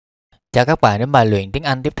Chào các bạn đến bài luyện tiếng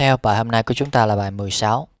Anh tiếp theo. Bài hôm nay của chúng ta là bài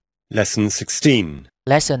 16. Lesson 16.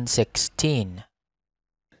 Lesson 16.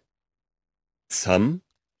 Some.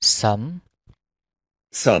 Some.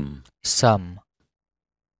 Some. Some.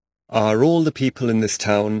 Are all the people in this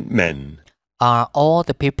town men? Are all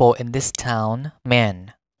the people in this town men?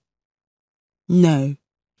 No,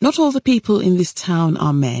 not all the people in this town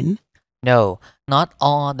are men. No, not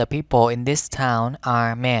all the people in this town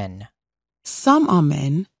are men. Some are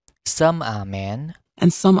men, Some are men,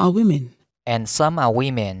 and some are women. and some are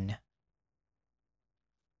women.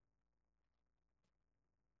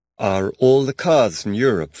 Are all the cars in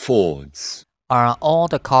Europe Fords? Are all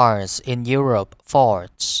the cars in Europe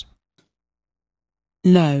Fords?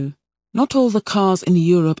 No, not all the cars in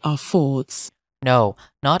Europe are Fords. No,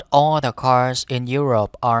 not all the cars in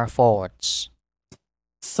Europe are Fords.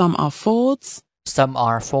 Some are Fords, Some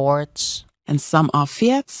are Fords, and some are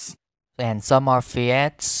Fiats, and some are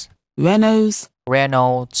Fiats, Renaults,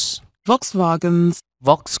 Renaults, Volkswagens,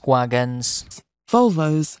 Volkswagens,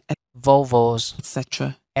 Volvos, Volvos,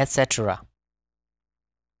 etc. etc.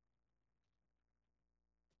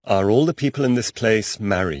 Are all the people in this place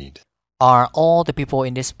married? Are all the people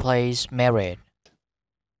in this place married?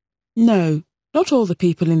 No, not all the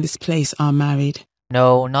people in this place are married.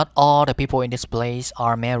 No, not all the people in this place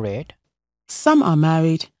are married. Some are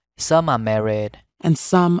married, Some are married, and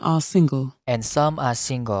some are single. and some are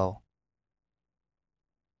single.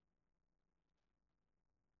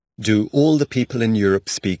 Do all the people in Europe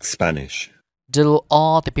speak Spanish? Do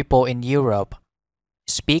all the people in Europe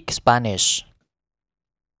speak Spanish?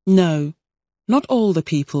 No, not all the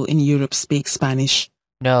people in Europe speak Spanish.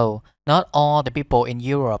 No, not all the people in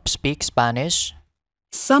Europe speak Spanish.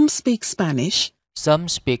 Some speak Spanish, Some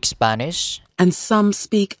speak Spanish, and some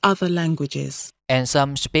speak other languages. and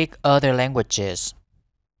some speak other languages.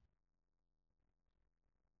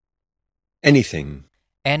 Anything.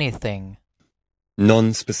 Anything.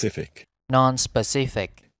 Non-specific.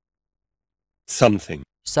 Non-specific. Something.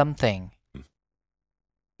 Something.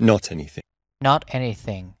 Not anything. Not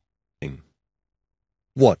anything.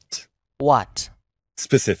 What? What?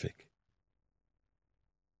 Specific.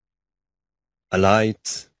 A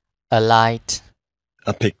light. A light.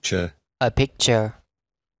 A picture. A picture.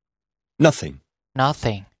 Nothing.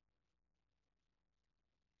 Nothing.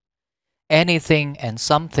 Anything and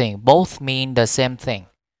something both mean the same thing.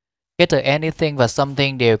 Cái từ anything và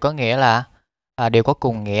something đều có nghĩa là đều có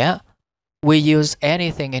cùng nghĩa. We use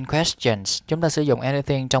anything in questions. Chúng ta sử dụng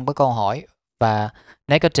anything trong cái câu hỏi và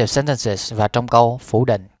negative sentences và trong câu phủ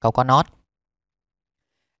định, câu có not.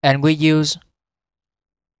 And we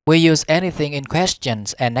use anything in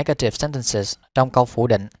questions and negative sentences trong câu phủ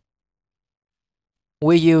định.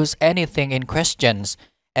 We use anything in questions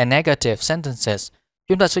and negative sentences.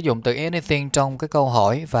 Chúng ta sử dụng từ anything trong cái câu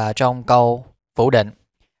hỏi và trong câu phủ định.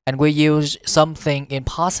 And we use something in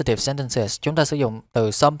positive sentences. Chúng ta sử dụng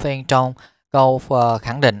từ something trong câu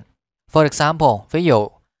khẳng định. For example, ví dụ,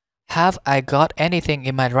 Have I got anything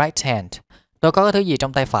in my right hand? Tôi có cái thứ gì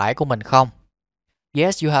trong tay phải của mình không?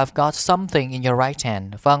 Yes, you have got something in your right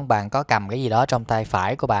hand. Vâng, bạn có cầm cái gì đó trong tay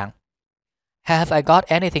phải của bạn. Have I got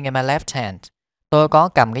anything in my left hand? Tôi có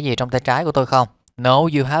cầm cái gì trong tay trái của tôi không? No, you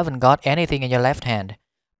haven't got anything in your left hand.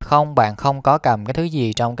 Không, bạn không có cầm cái thứ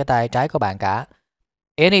gì trong cái tay trái của bạn cả.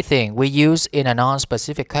 Anything we use in a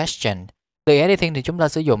non-specific question. Từ anything thì chúng ta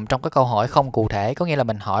sử dụng trong cái câu hỏi không cụ thể, có nghĩa là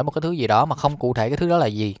mình hỏi một cái thứ gì đó mà không cụ thể cái thứ đó là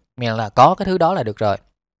gì, miễn là có cái thứ đó là được rồi.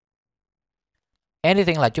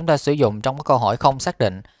 Anything là chúng ta sử dụng trong cái câu hỏi không xác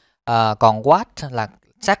định, còn what là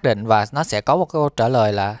xác định và nó sẽ có một câu trả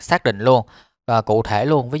lời là xác định luôn, cụ thể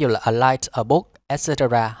luôn. Ví dụ là a light, a book, etc.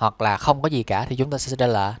 Hoặc là không có gì cả thì chúng ta sẽ trả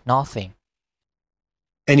là nothing.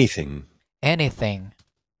 Anything. Anything.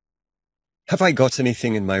 Have I got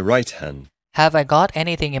anything in my right hand? Have I got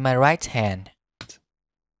anything in my right hand?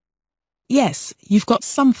 Yes, you've got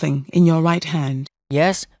something in your right hand.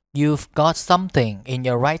 Yes, you've got something in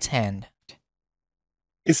your right hand.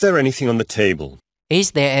 Is there anything on the table?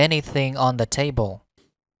 Is there anything on the table?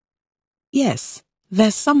 Yes,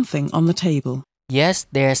 there's something on the table. Yes,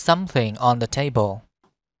 there's something on the table.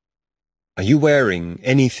 Are you wearing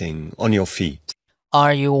anything on your feet?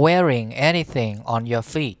 Are you wearing anything on your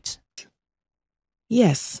feet?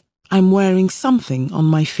 Yes, I'm wearing something on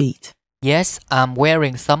my feet. Yes, I'm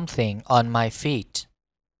wearing something on my feet.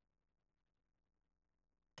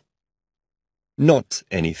 Not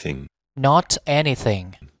anything. Not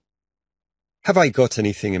anything. Have I got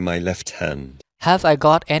anything in my left hand? Have I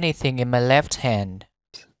got anything in my left hand?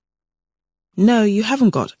 No, you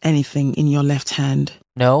haven't got anything in your left hand.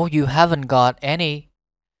 No, you haven't got any.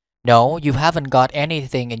 No, you haven't got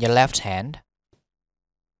anything in your left hand.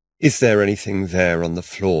 Is there anything there on the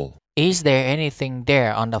floor? Is there anything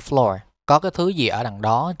there on the floor? Có cái thứ gì ở đằng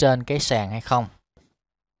đó trên cái sàn hay không?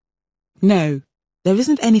 No, there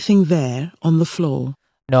isn't anything there on the floor.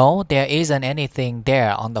 No, there isn't anything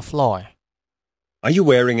there on the floor. Are you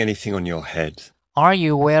wearing anything on your head? Are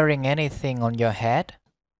you wearing anything on your head?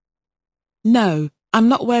 No, I'm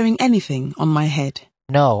not wearing anything on my head.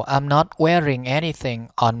 No, I'm not wearing anything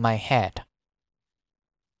on my head.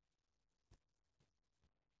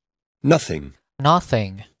 Nothing.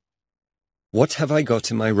 Nothing. What have I got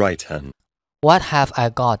in my right hand? What have I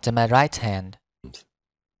got in my right hand?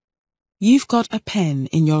 You've got a pen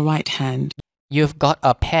in your right hand. You've got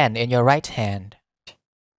a pen in your right hand.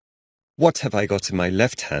 What have I got in my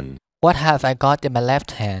left hand? What have I got in my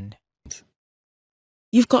left hand?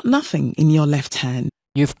 You've got nothing in your left hand.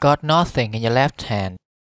 You've got nothing in your left hand.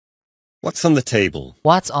 What's on the table?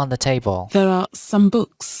 What's on the table? There are some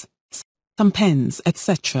books, some pens,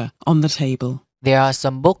 etc. on the table. There are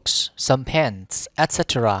some books, some pens,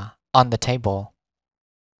 etc. on the table.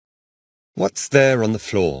 What's there on the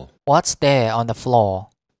floor? What's there on the floor?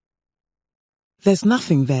 There's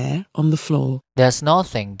nothing there on the floor. There's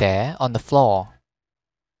nothing there on the floor.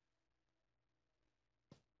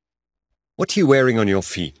 What are you wearing on your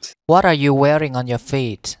feet? What are you wearing on your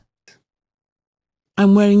feet?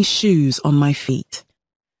 I'm wearing shoes on my feet.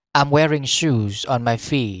 I'm wearing shoes on my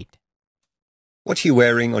feet. What are you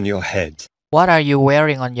wearing on your head? What are you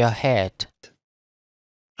wearing on your head?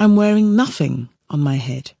 I'm wearing nothing on my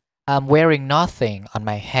head. I'm wearing nothing on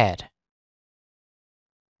my head.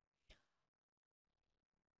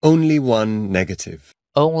 Only one negative.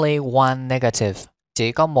 Only one negative.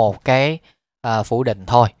 Chỉ có một cái phủ định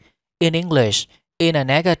thôi. In English, in a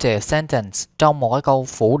negative sentence, trong một cái câu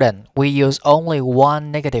phủ định, we use only one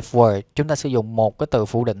negative word. Chúng ta sử dụng một cái từ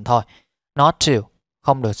phủ định thôi. Not two.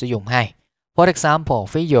 Không được sử dụng hai. For example,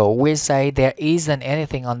 ví dụ, we say there isn't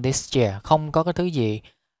anything on this chair. Không có cái thứ gì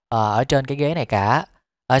ở trên cái ghế này cả.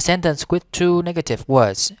 A sentence with two negative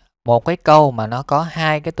words. Một cái câu mà nó có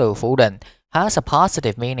hai cái từ phủ định has a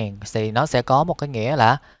positive meaning thì nó sẽ có một cái nghĩa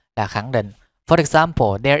là khẳng định. For example,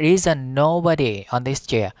 there isn't nobody on this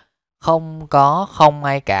chair. Không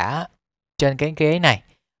ai cả trên cái ghế này.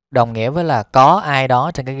 Đồng nghĩa với là có ai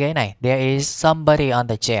đó trên cái ghế này. There is somebody on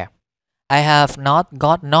the chair. I have not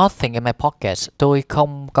got nothing in my pockets. Tôi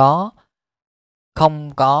không có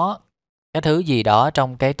cái thứ gì đó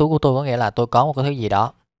trong cái túi của tôi, có nghĩa là tôi có một cái thứ gì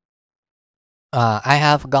đó. I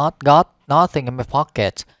have got nothing in my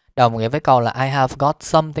pocket. Đồng nghĩa với câu là I have got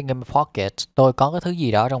something in my pocket. Tôi có cái thứ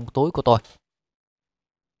gì đó trong túi của tôi.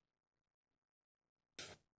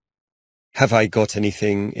 Have I got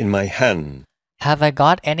anything in my hand? Have I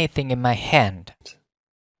got anything in my hand?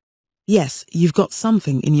 Yes, you've got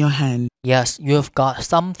something in your hand. Yes, you've got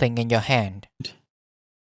something in your hand.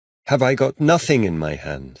 Have I got nothing in my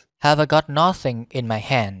hand? Have I got nothing in my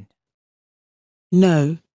hand?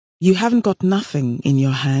 No, you haven't got nothing in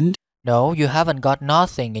your hand. No, you haven't got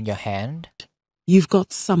nothing in your hand. You've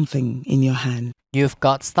got something in your hand. You've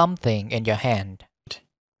got something in your hand.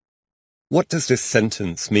 What does this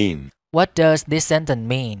sentence mean? What does this sentence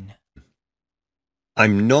mean?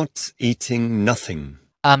 I'm not eating nothing.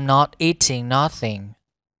 I'm not eating nothing.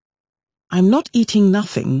 I'm not eating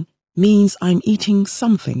nothing means I'm eating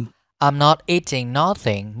something. I'm not eating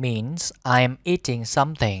nothing means I'm eating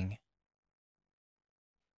something.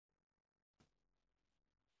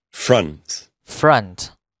 Front.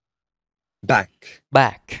 Front. Back.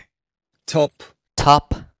 Back. Top.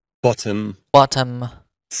 Top. Bottom. Bottom.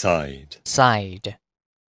 Side. Side.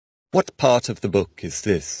 What part of the book is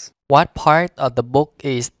this? What part of the book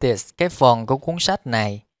is this? Cái phần của cuốn sách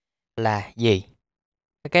này là gì?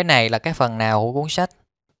 Cái này là cái phần nào của cuốn sách?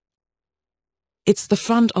 It's the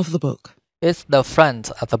front of the book. It's the front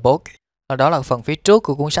of the book. Đó là phần phía trước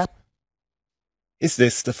của cuốn sách. Is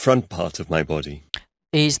this the front part of my body?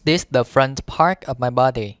 Is this the front part of my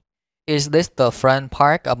body? Is this the front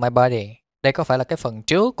part of my body? Đây có phải là cái phần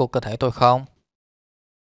trước của cơ thể tôi không?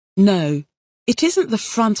 No, it isn't the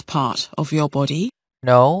front part of your body.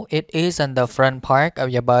 No, it isn't the front part of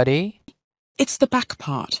your body. It's the back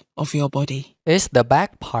part of your body. It's the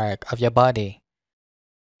back part of your body.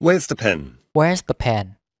 Where's the pen? Where's the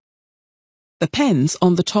pen? The pen's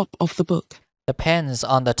on the top of the book. The pen's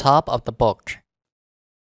on the top of the book.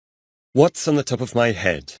 What's on the top of my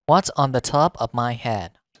head? What's on the top of my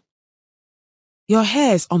head? Your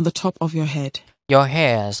hair's on the top of your head. Your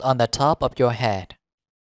hair's on the top of your head.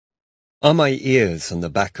 Are my ears on the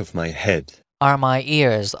back of my head? Are my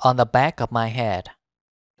ears on the back of my head?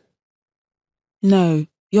 No,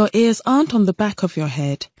 your ears aren't on the back of your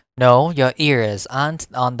head. No, your ears aren't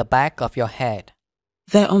on the back of your head.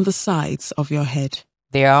 They're on the sides of your head.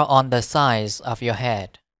 They are on the sides of your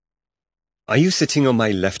head. Are you sitting on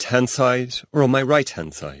my left-hand side or on my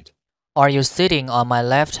right-hand side? Are you sitting on my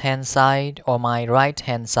left-hand side or my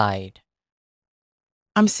right-hand side?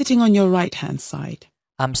 I'm sitting on your right-hand side.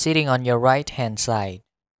 I'm sitting on your right-hand side.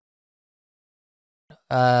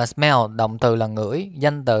 Smell, động từ là ngửi,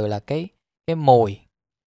 danh từ là cái mùi.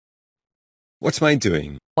 What am I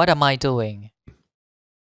doing? What am I doing?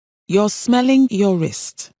 You're smelling your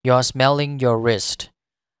wrist. You're smelling your wrist.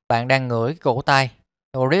 Bạn đang ngửi cái cổ tay.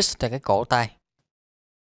 Your wrist là cái cổ tay.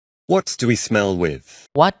 What do we smell with?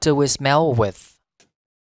 What do we smell with?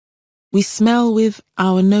 We smell with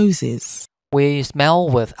our noses. We smell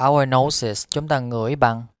with our noses. Chúng ta ngửi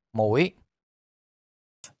bằng mũi.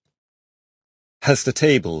 Has the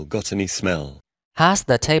table got any smell? Has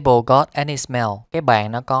the table got any smell? Cái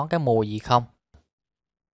bàn nó có cái mùi gì không?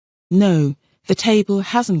 No, the table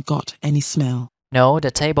hasn't got any smell. No, the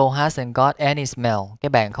table hasn't got any smell. Cái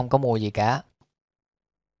bàn không có mùi gì cả.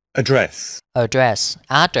 Address. Address,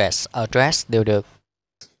 address đều được.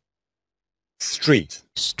 Street.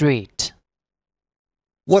 Street.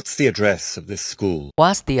 What's the address of this school?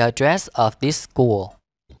 What's the address of this school?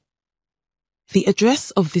 The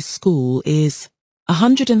address of this school is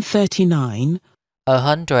 139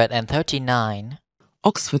 139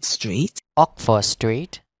 Oxford Street, Oxford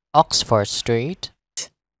Street, Oxford Street,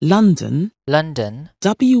 London, London,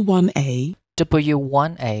 W1A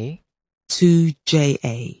W1A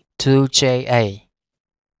 2JA. 2JA.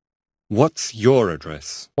 What's your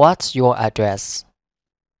address? What's your address?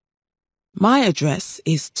 My address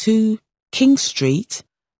is 2 King Street,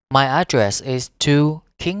 My address is 2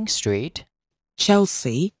 King Street,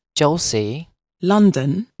 Chelsea, Chelsea,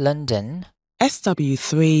 London, London,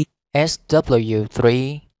 SW3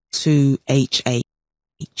 SW3 2HH.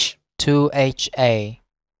 2HA.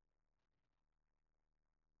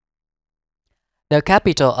 The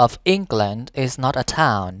capital of England is not a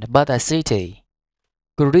town, but a city.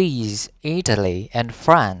 Greece, Italy, and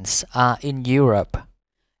France are in Europe,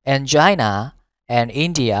 and China and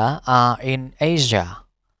India are in Asia.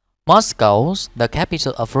 Moscow, the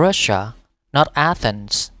capital of Russia, not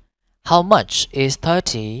Athens. How much is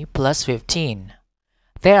 30 plus 15?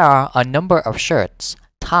 There are a number of shirts,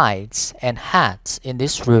 ties, and hats in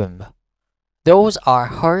this room. Those are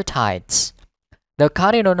her ties. The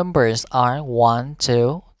cardinal numbers are 1,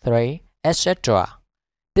 2, 3, etc.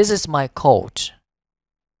 This is my coat.